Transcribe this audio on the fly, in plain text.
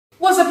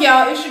What's up,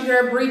 y'all? It's your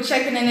girl Bree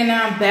checking in, and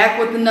I'm back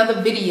with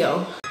another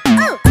video.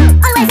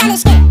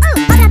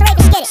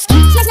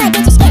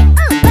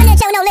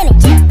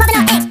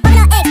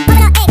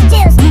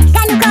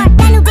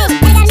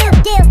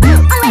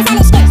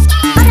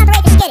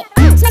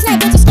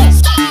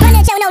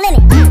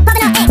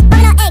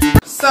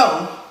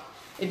 So,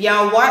 if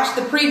y'all watched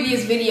the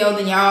previous video,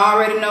 then y'all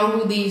already know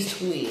who these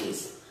two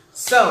is.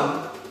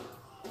 So,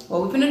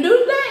 what we're gonna do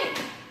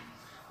today?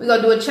 We're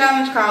gonna do a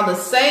challenge called the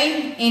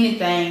Say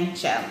Anything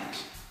Challenge.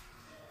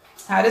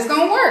 How this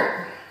gonna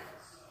work?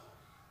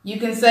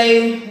 You can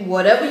say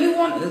whatever you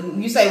want.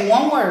 You say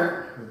one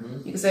word.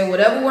 You can say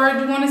whatever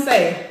word you want to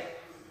say.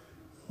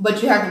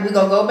 But you have to, we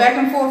gonna go back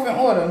and forth in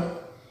order.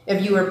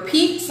 If you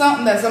repeat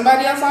something that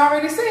somebody else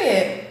already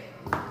said,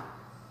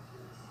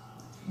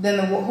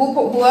 then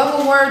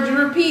whoever word you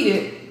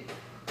repeated,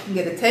 you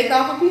get to take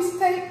off a piece of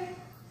tape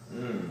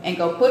and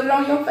go put it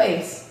on your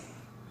face.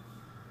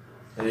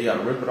 And you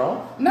gotta rip it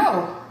off?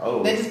 No.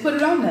 Oh. They just put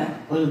it on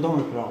there. Well, don't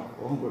rip it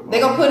off. They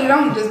gonna put it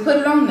on, just put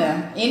it on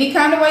there. Any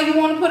kind of way you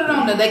want to put it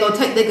on there. They could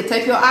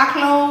take your eye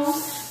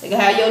clothes, they can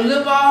have your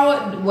lip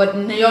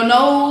on, your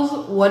nose,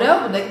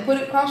 whatever. They can put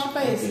it across your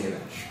face. Yeah,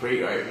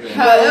 straight right there.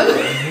 However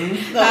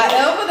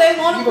they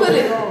want to put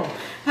it.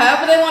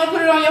 However they want to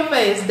put it on your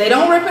face. They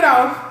don't rip it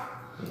off.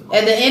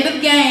 At the end of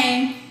the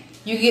game,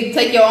 you get to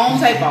take your own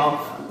tape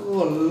off.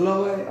 Oh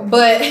Lord.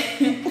 But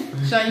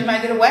Sean, you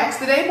might get a wax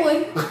today,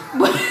 boy.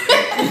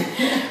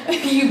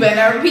 You better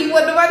not repeat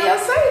what nobody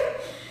else say.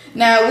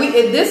 Now,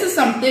 this is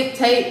some thick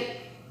tape,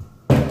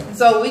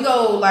 so we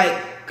go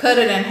like cut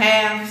it in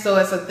half so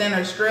it's a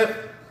thinner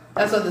strip.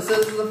 That's what the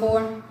scissors are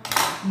for.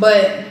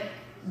 But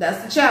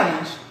that's the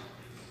challenge.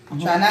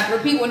 Try not to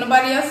repeat what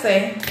nobody else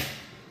say,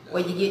 or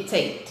you get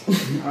taped.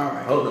 All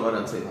right. Hope nobody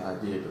else take my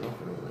idea.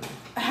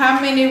 How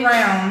many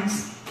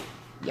rounds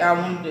y'all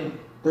want to do?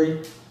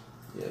 3.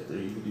 Yeah,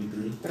 3. You can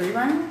do 3. 3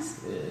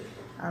 rounds?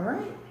 Yeah. All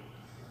right.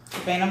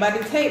 If ain't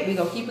nobody tape, we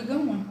gonna keep it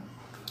going.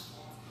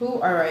 All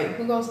right,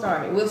 who gonna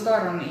start it? We'll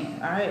start on the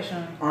end. All right,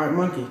 Sean. All right,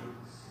 monkey.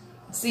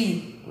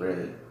 C.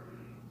 Red.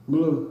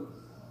 Blue.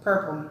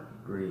 Purple.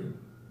 Green.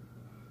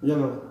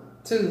 Yellow.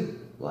 2.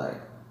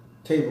 Black.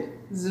 Table.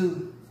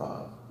 Zoo.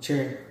 5.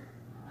 Chair.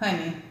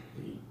 Honey.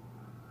 8.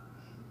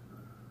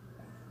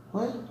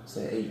 What?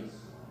 Say 8.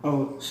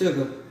 Oh,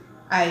 sugar.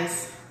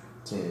 Ice.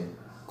 10.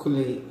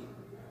 Kool-Aid.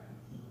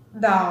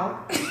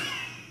 Dog.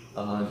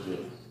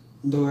 100.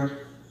 Door.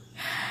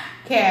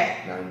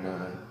 Cat.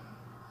 99.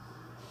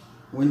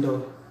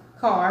 Window.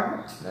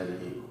 Car.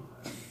 98.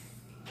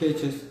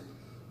 Pictures.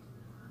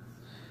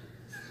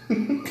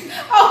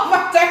 Oh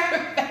my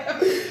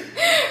God.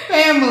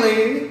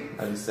 Family.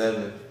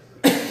 97.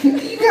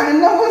 You gotta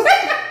know what's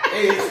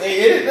Hey, say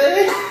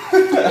anything?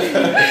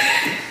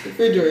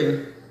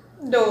 refrigerator.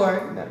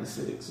 Door.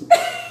 96.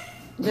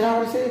 Did I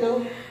already say it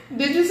though?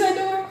 Did you say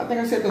door? I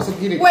think I said though, so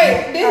get it.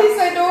 Wait, did he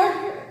say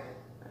door?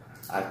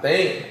 I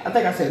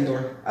think I said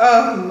door.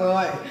 Oh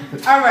Lord.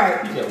 All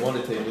right. you got one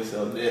to take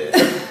yourself there.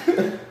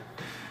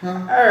 All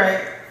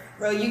right.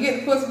 Well, you get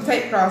to put some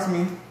tape across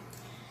me.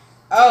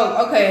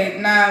 Oh, okay.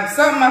 Now,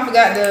 something I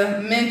forgot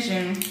to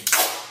mention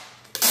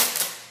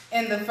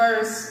in the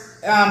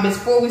first,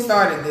 before we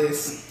started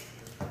this.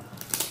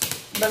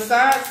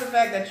 Besides the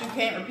fact that you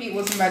can't repeat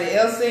what somebody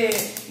else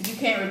said, you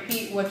can't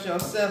repeat what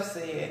yourself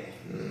said.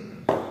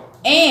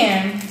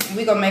 And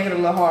we're going to make it a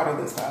little harder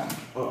this time.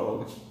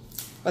 Uh-oh.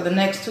 For the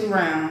next 2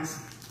 rounds.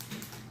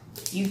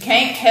 You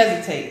can't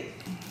hesitate.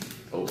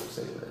 Oh,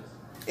 say that.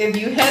 If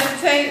you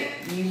hesitate,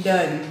 you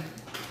done.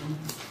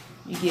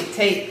 You get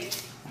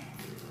taped.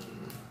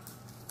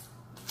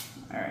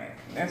 Alright,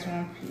 that's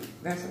one piece.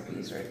 That's a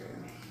piece right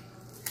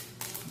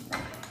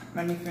there.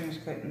 Let me finish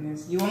cutting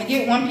this. You only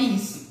get 1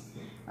 piece.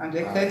 I'm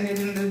just cutting it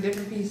into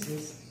different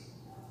pieces.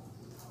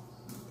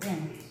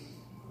 Damn.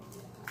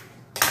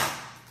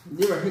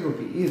 This right here gonna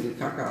be easy. I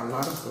got a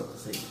lot of stuff to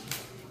say.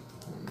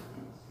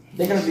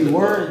 They gotta be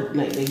words.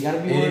 Like they gotta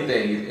be words.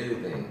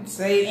 Anything.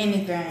 Say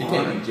anything. It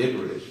can't be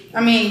gibberish.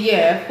 I mean,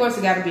 yeah, of course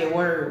it gotta be a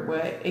word,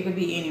 but it could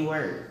be any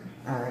word.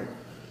 Alright.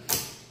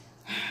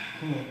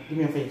 Come on, give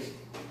me a face.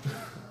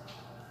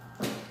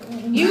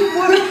 You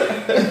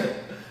would.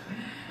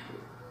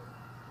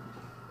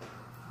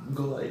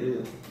 Go like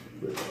this.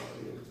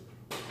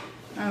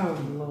 Oh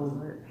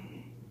Lord.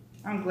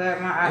 I'm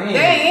glad my eye.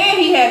 Dang, and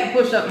he had to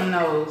push up my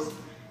nose.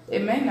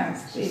 It may not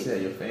stick. She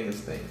said your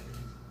fingers stink.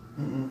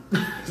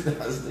 It's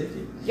not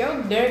sticky.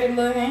 Your dirty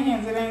little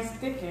hands, it ain't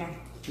sticking.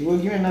 Well,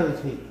 give me another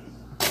tape.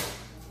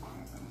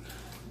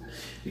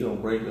 You gonna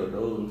break your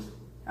nose.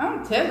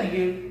 I'm telling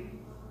you.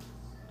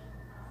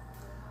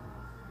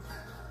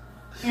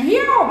 And he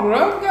all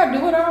rough. You gotta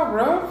do it all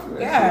rough.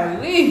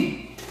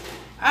 Golly.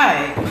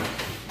 Alright.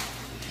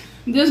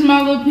 This is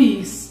my little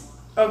piece.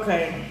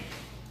 Okay.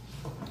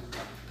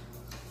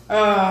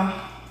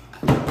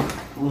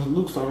 Was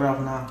Luke so rough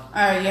now?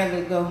 Alright, yeah,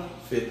 let's go.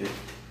 50.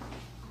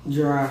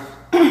 Giraffe.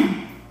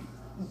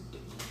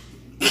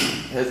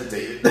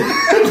 Hesitated.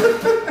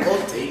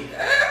 Don't take.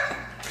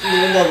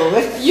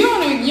 You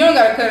don't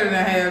gotta cut it in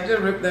half.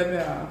 Just rip that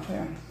bit off.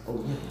 Yeah.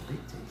 Oh, yeah,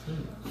 big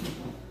tape.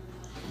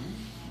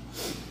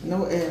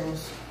 No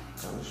L's.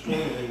 I'm strong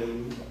in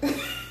them.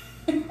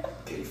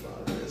 Can't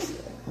find this.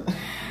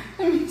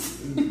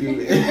 Do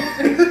it.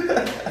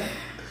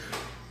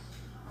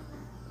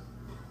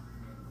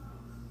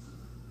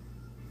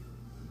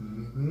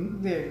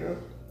 There you go.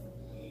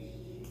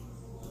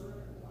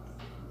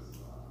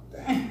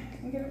 Dang,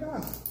 can't get it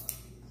off.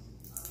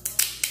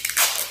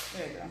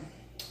 There you go.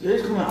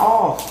 It's coming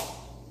off.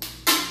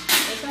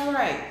 It's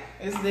alright.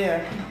 It's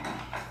there.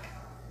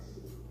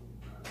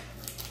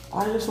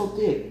 Oh, you're so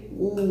thick.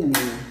 Ooh.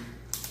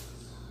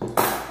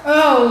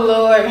 Oh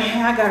Lord,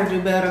 I gotta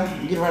do better.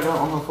 Get right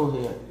on my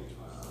forehead.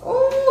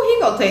 Ooh, he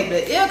gonna take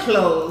the ear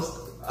closed.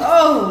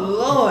 Oh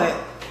Lord.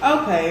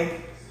 Okay.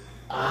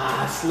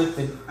 Ah,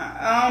 slipping.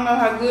 I don't know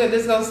how good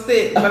this gonna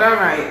stick, but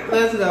alright,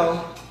 let's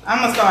go. I'm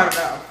gonna start it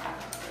off.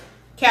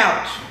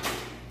 Couch.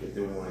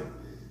 51.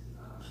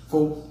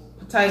 4.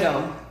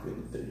 Potato.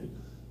 53.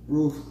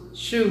 Roof.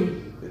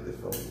 Shoe.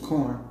 54.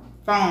 Corn.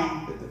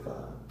 Phone. 55.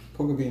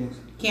 Poker beans.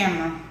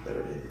 Camera.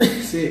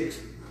 30. 6.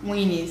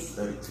 Weenies.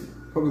 32.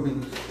 Poker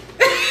beans.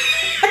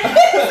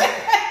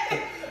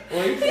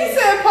 Wait. He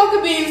said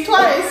poker beans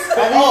twice.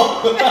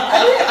 Oh!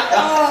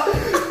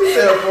 He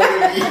said poker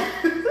beans.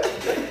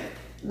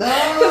 No.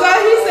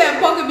 Cause he said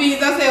poker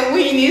beans, I said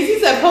weenies. He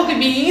said poker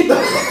beans.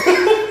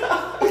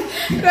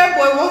 That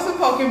boy wants some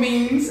poker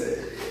beans.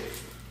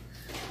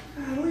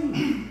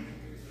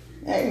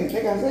 Hey, I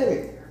think I said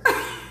it.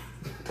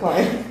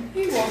 Quiet.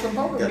 He wants some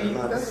poker Got a beans.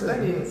 lot of That's what that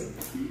sense. is.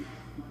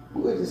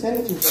 Who is this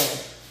sending too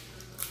fast?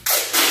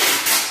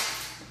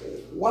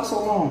 Why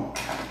so long?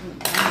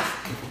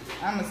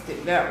 I'm gonna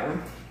stick that one.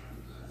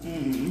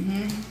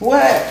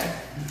 What?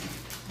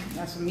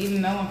 That's for me to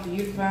know and for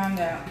you to find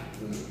out.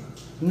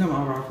 No,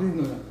 my bro, please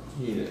do that.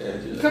 He the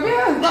edge of Come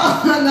here. No, no.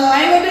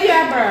 I ain't gonna do your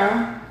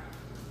eyebrow.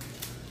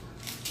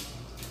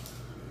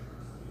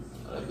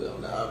 I'll be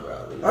on the eyebrow.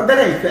 Oh, that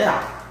ain't fair.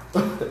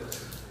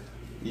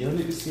 You don't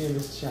need to see him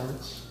this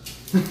challenge.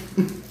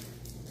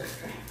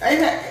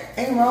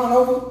 Ain't wrong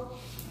over.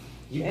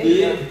 You There you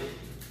good? go.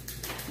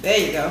 There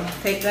you go.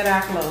 Take that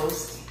eye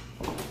closed.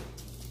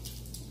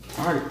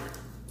 Alright.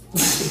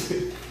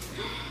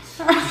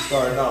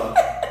 Starting off.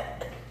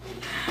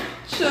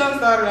 Sean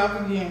started off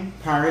again.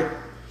 Pirate.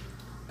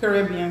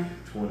 Caribbean.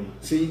 20.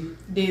 C.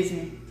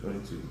 Disney.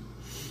 22.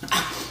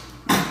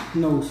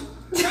 Nose.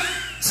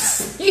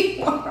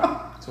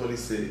 SeaWorld.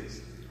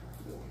 26.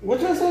 What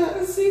you say?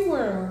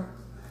 SeaWorld.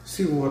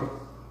 Seawater.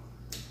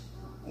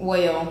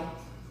 Whale.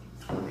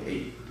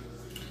 28.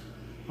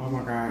 Oh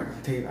my god,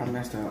 tape, I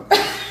messed up.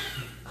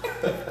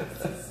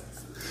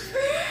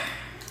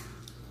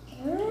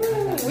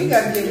 Ooh, we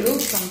gotta get Luke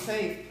some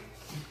tape.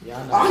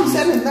 Y'all know. Oh, you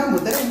said his number,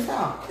 that ain't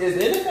foul. Is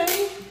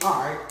anything?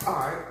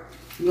 Alright.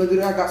 You gonna do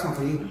that? I got something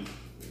for you.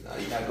 Nah,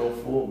 you gotta go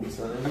full me,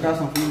 son. I got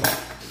something for you.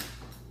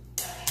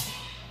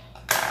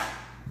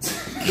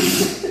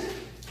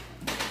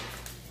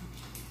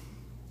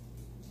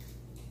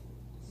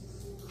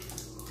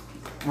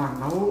 My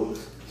nose?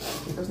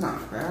 That's not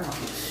fair.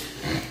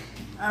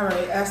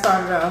 Alright, I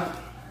started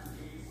off.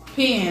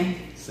 Pen.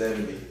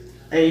 70.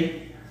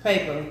 A.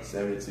 Paper.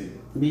 72.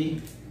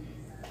 B.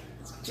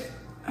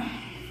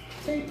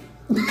 Tape.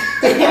 Whose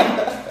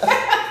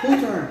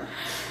turn?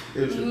 It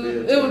was your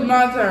bed. It was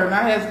my turn. I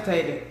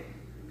hesitated.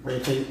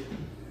 Wait, tape.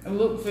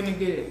 Luke finna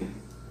get it.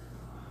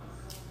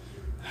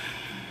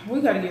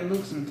 We gotta get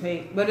Luke some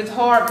tape. But it's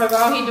hard because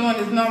all he doing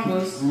is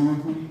numbers.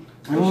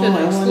 Mm-hmm. We should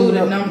have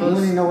excluded numbers. I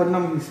don't even know what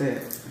number he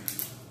said.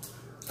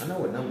 I know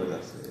what numbers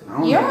I said. I don't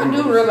know Y'all what do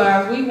number he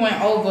realize we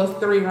went over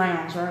 3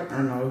 rounds, right? said. I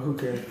don't know. Who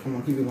cares? Come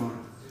on, keep it going.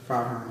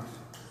 5 rounds.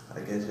 I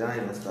guess y'all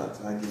ain't gonna stop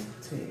till I get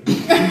to 10.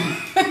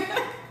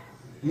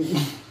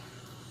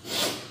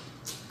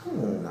 Come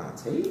on now,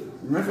 Tate.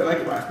 I feel like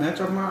if I snatch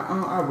off my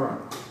eyebrow.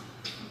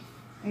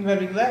 You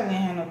better be glad we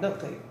ain't had no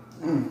duct tape.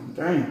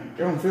 Dang. It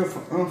don't feel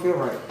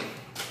right.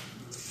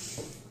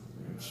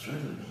 I'm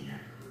struggling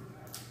here.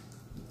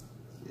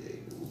 Yeah,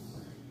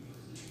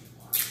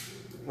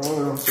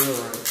 Oh, it don't feel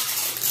right.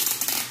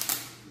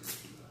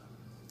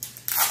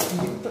 You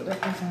can put that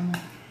piece on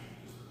there.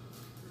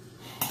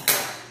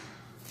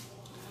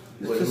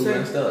 Wait, who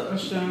messed up? For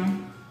sure.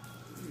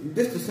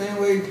 This the same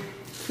way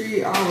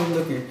Creed I was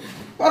looking.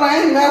 But I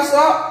ain't messed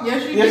up.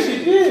 Yes, you Yes, did.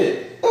 you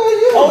did. Oh,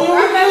 yeah. Oh, you I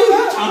messed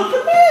up. I'm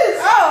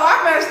convinced. Oh, I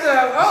messed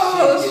up. Oh,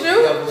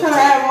 shoot. Trying to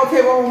have more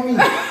tape on me.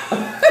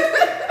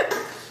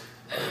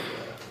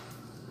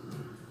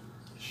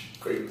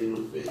 Great thing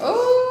with it.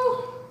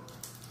 Oh.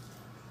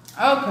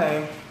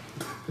 Okay.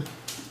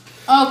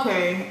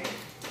 Okay.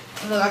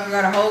 Look like I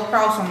got a whole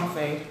cross on my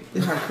face.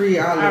 This how Creed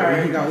I look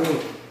when he got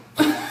whooped.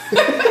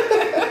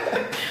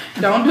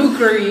 Don't do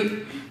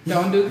Creed.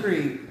 Don't do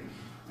Creed.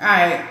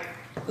 Alright.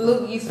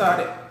 Luke, you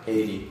started.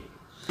 80.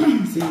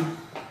 C.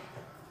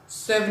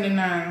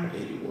 79.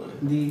 81.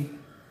 D.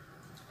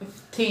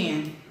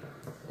 10.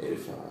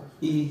 85.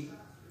 E.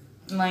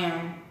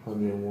 Lamb.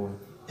 101.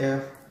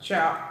 F.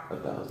 Chop.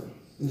 1,000.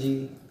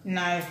 G.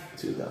 Knife.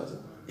 2,000.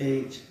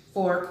 H.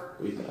 Fork.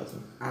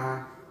 3,000.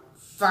 I.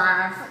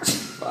 5.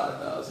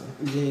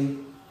 5,000. J.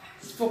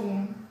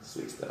 Spoon.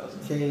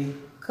 6,000. K.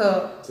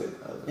 Cup.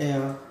 10,000.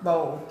 L.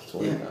 Bowl.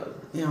 20,000.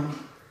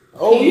 M.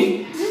 Oh,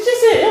 you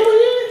just said M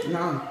again?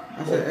 No,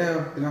 I said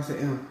L, then I said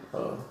M.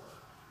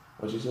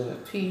 What you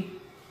said? P.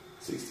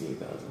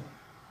 16,000.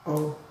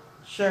 O.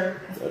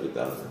 Shirt.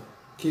 30,000.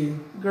 Q.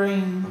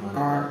 Green.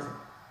 100,000.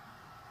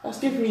 That's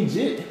giving me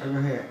jit. Go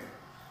ahead.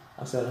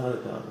 I said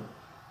 100,000.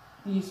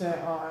 You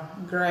said R.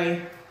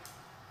 Gray.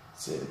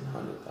 Said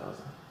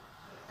 100,000.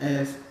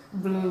 S.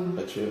 Blue.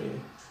 A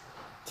trillion.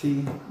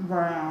 T. A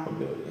Brown.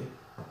 million.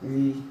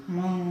 V.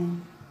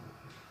 Moon.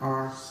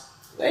 R.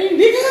 Hey,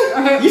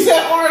 nigga. You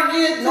said R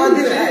again? No, I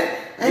didn't.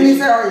 I ain't even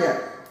said R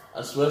yet.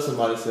 I swear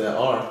somebody said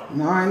R.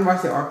 No, I ain't about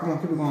to say R. Come on,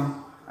 keep it going.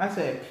 I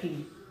said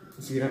P.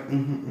 See that? A I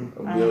don't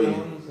know billion.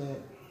 what he said.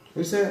 What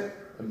you said?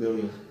 A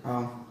billion.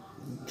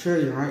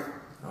 Trillion, right?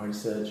 I already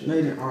said No, you.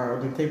 you didn't. All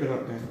right, then tape it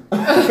up then.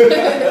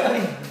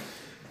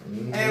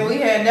 Hey, we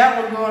had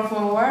that one going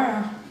for a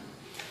while.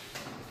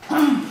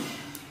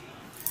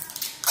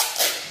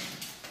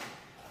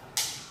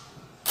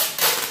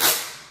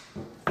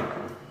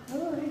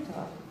 Oh, they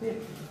talking big.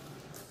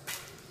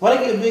 Why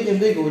they get big and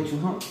bigger with you,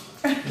 huh?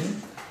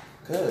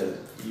 Cause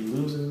you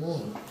losing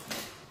more.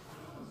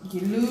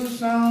 You lose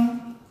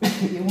some,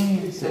 you win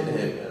He said the some.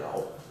 head got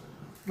off.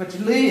 But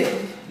you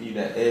live. You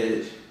that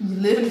edge. You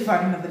live to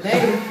fight another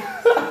day.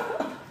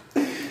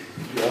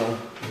 Yeah.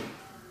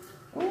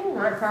 Ooh,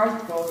 right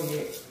across the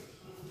forehead.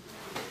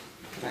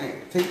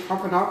 Dang, tape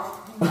popping off.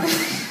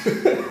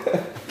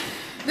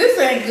 This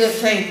ain't good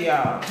tape,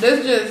 y'all.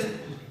 This just,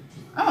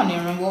 I don't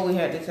even remember what we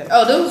had to tape.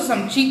 Oh, this was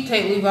some cheap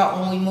tape we bought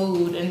when we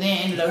moved and then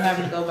ended up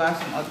having to go buy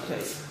some other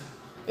tape.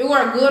 It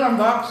worked good on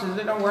boxes.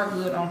 It don't work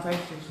good on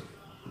faces.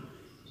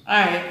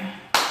 Alright.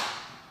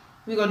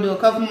 We're going to do a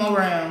couple more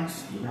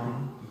rounds.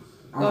 No.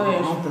 Go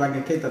ahead. I don't feel like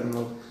I kicked up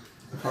no.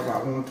 Talk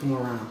about 1 or 2 more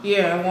rounds.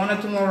 Yeah, 1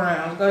 or 2 more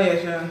rounds. Go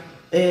ahead, Sean.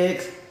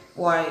 Eggs,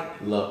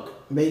 White, Luck.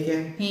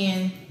 bacon,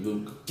 hen,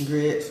 Luke.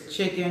 grits,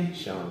 chicken,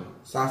 Sean.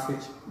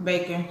 sausage,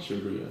 bacon,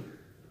 Shabria.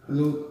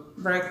 Luke.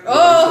 break.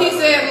 Oh, he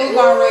said Luke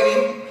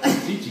already.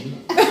 Gigi.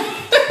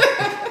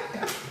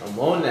 I'm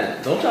on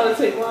that. Don't try to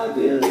take my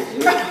ideas.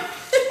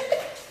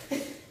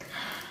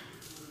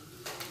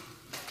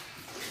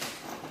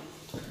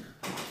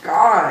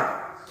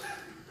 God.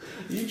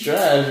 You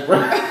trash, bro.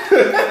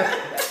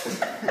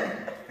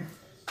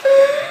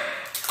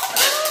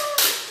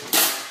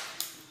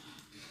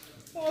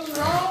 What's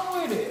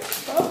wrong with it?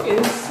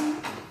 Focus.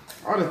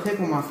 All the tape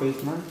on my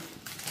face, man.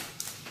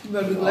 You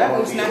better be glad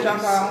we snatch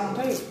off our own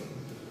tape.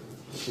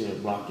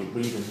 Shit, block your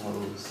breathing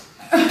holes.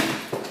 Yeah.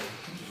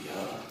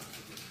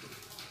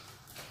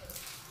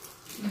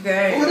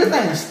 Dang. Oh, this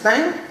thing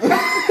stink.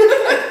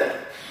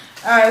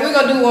 Alright, we're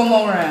gonna do one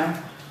more round.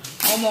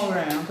 One more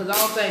round. Because I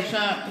don't think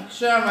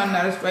Sean running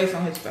out of space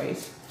on his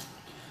face.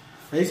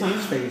 Face on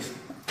his face.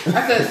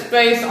 I said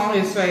space on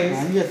his Nah,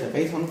 face. you just said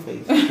face on the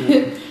face.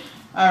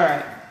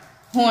 Alright.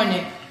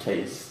 Hornet,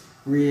 Case.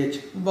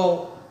 Ridge,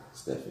 Bolt,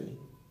 Stephanie.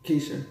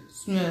 Keisha,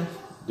 Smith,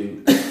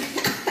 Duke.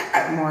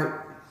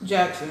 Mark,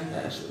 Jackson,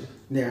 Ashley.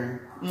 Darren,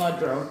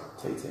 Mudrow.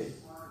 Tay-Tay.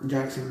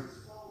 Jackson.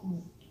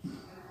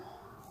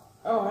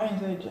 Oh, I didn't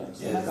say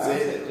Jackson. Yeah, I thought I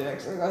said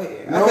Jackson. Go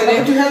ahead. No, I said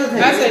don't you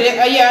hesitate. I said it.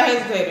 Oh, yeah, I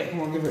hesitated.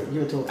 Come on, give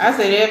it to her. I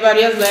said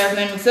everybody else's last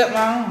name except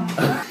my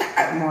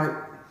own. Mark.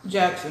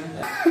 Jackson.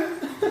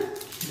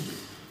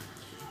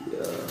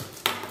 Yeah.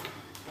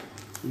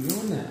 You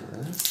doing that,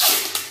 man?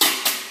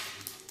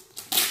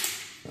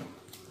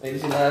 Ain't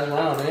this your last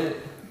round, ain't it?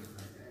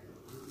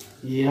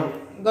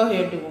 Yep. Go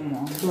ahead and do one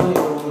more. Go ahead,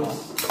 boys.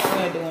 Go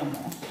ahead and do one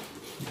more.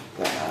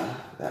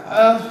 That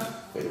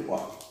way to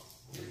walk.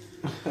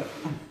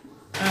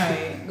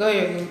 Alright, go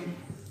ahead, Luke.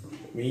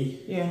 Me,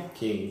 Yeah.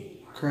 King,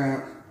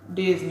 Crab,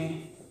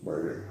 Disney,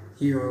 Burger,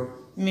 Hero,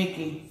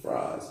 Mickey,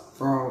 Fries,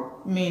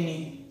 Frog,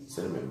 Minnie,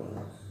 Cinnamon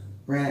Bun,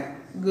 Rat,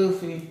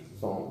 Goofy,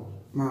 Phone,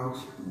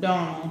 Mouse,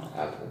 Donald,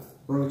 Apple,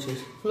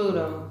 Roaches,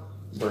 Pluto,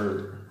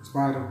 Bird,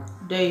 Spider,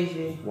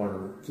 Daisy.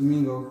 Worm.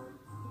 Flamingo.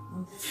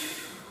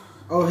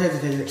 Oh,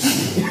 hesitated.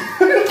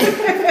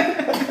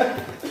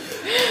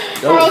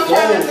 I was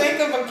trying to think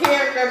of a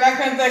character and I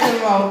couldn't think of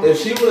them all. If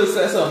she would have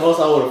said something else,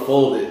 I would have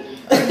folded.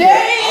 Dang! I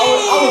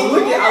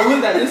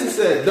looked at this and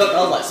said duck. I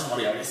was like,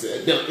 somebody already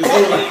said duck. It's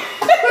over.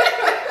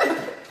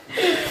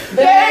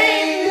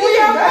 Dang! We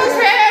almost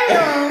had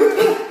him!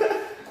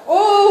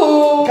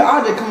 Ooh!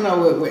 God, they're coming out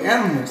with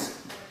animals.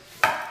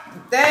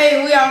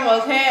 Dang, we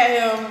almost had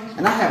him.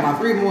 And I had my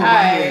 3 more in my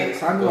Alright. head,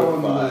 so I knew I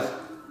wasn't going to lose.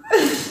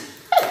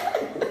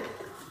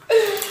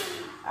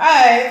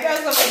 Alright,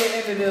 that's up to the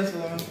end of this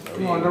one.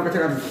 Come on, don't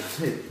pretend I'm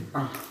hit. I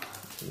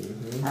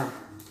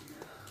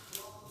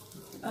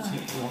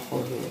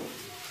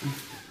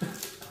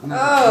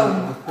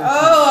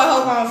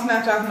hope I don't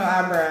snatch off no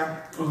eyebrow.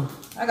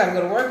 I gotta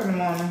go to work in the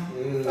morning.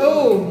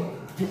 Ooh,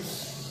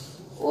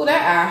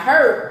 that eye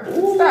hurt.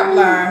 Stop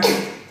lying.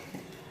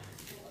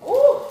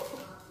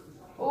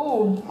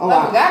 Ooh, I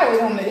forgot it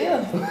was on the ear.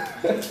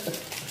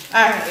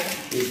 Alright,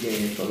 Good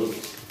game, folks.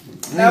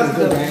 that was a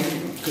good one.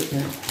 Good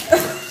game.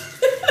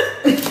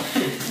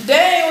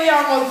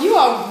 you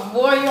almost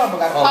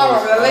got caught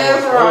over the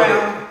last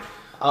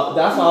round.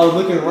 That's why I was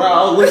looking around.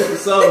 I was looking for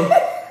something.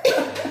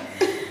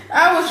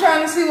 I was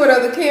trying to see what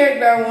other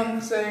character I wanted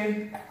to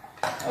say.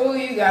 Oh,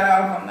 you got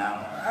off on that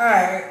one.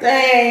 Alright.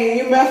 Dang,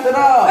 you messed it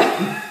up.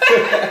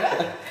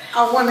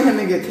 I wanted him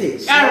to get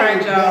ticked.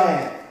 Alright,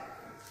 y'all.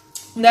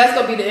 That's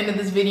going to be the end of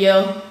this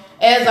video.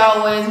 As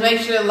always, make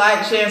sure to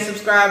like, share, and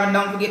subscribe. And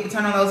don't forget to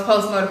turn on those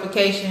post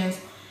notifications.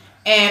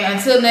 And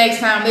until next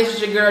time, this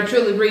is your girl,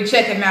 Truly Bree,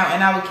 checking out.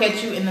 And I will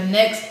catch you in the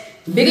next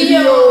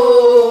video.